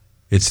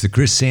It's the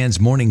Chris Sands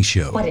Morning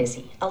Show. What is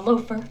he? A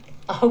loafer?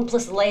 A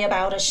hopeless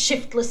layabout? A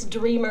shiftless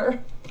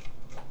dreamer?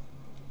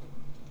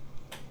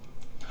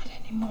 Not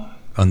anymore.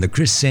 On the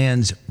Chris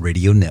Sands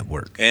Radio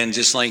Network. And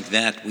just like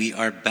that, we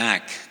are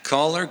back.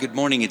 Caller, good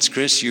morning. It's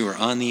Chris. You are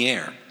on the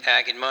air.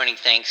 Good morning.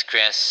 Thanks,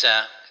 Chris.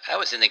 I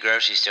was in the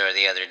grocery store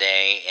the other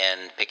day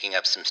and picking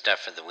up some stuff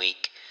for the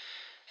week.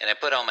 And I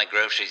put all my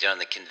groceries on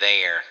the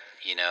conveyor.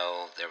 You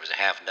know, there was a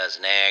half a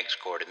dozen eggs,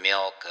 quart of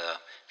milk, a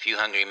few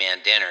Hungry Man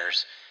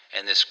dinners.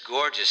 And this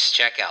gorgeous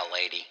checkout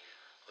lady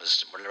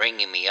was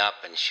ringing me up,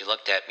 and she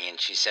looked at me and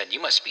she said,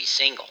 "You must be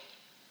single."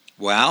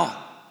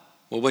 Wow.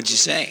 Well, what'd you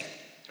say?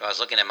 I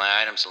was looking at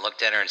my items and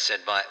looked at her and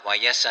said, why,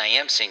 yes, I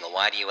am single.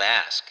 Why do you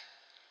ask?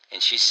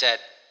 And she said,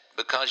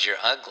 "Because you're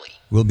ugly."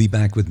 We'll be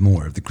back with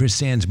more of the Chris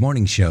Sands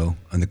Morning Show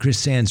on the Chris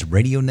Sands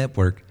Radio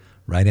Network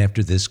right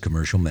after this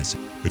commercial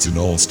message. It's an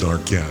all-star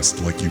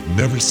cast like you've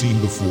never seen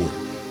before,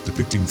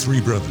 depicting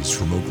three brothers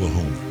from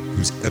Oklahoma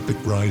whose epic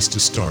rise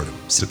to stardom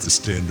set the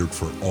standard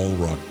for all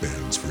rock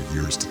bands for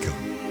years to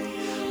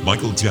come.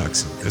 Michael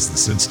Jackson as the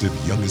sensitive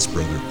youngest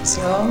brother.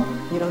 Well,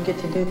 you don't get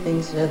to do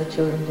things that other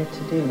children get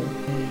to do.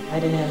 And I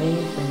didn't have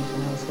any friends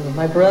when I was little.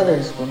 My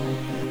brothers were my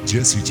friends.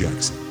 Jesse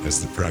Jackson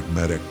as the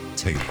pragmatic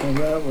Taylor. And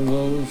that was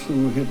those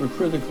who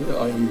hypocritically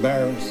are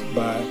embarrassed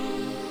by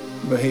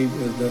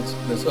behavior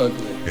that's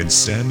ugly. And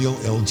Samuel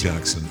L.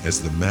 Jackson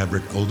as the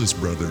maverick oldest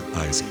brother,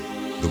 Isaac,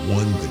 the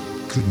one that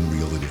couldn't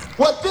reel it in.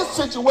 What this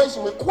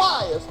situation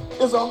requires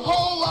is a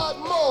whole lot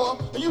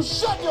more than you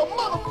shut your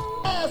mother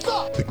ass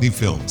up. Pickney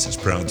Films is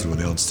proud to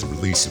announce the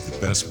release of the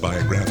best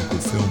biographical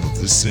film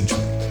of this century,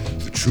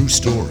 the true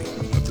story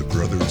of the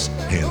brothers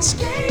Hanson.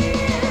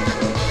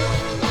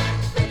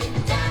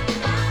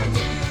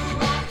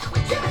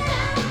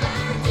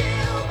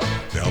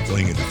 Now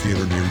playing at the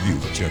theater near you.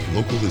 Check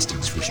local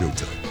listings for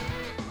showtime.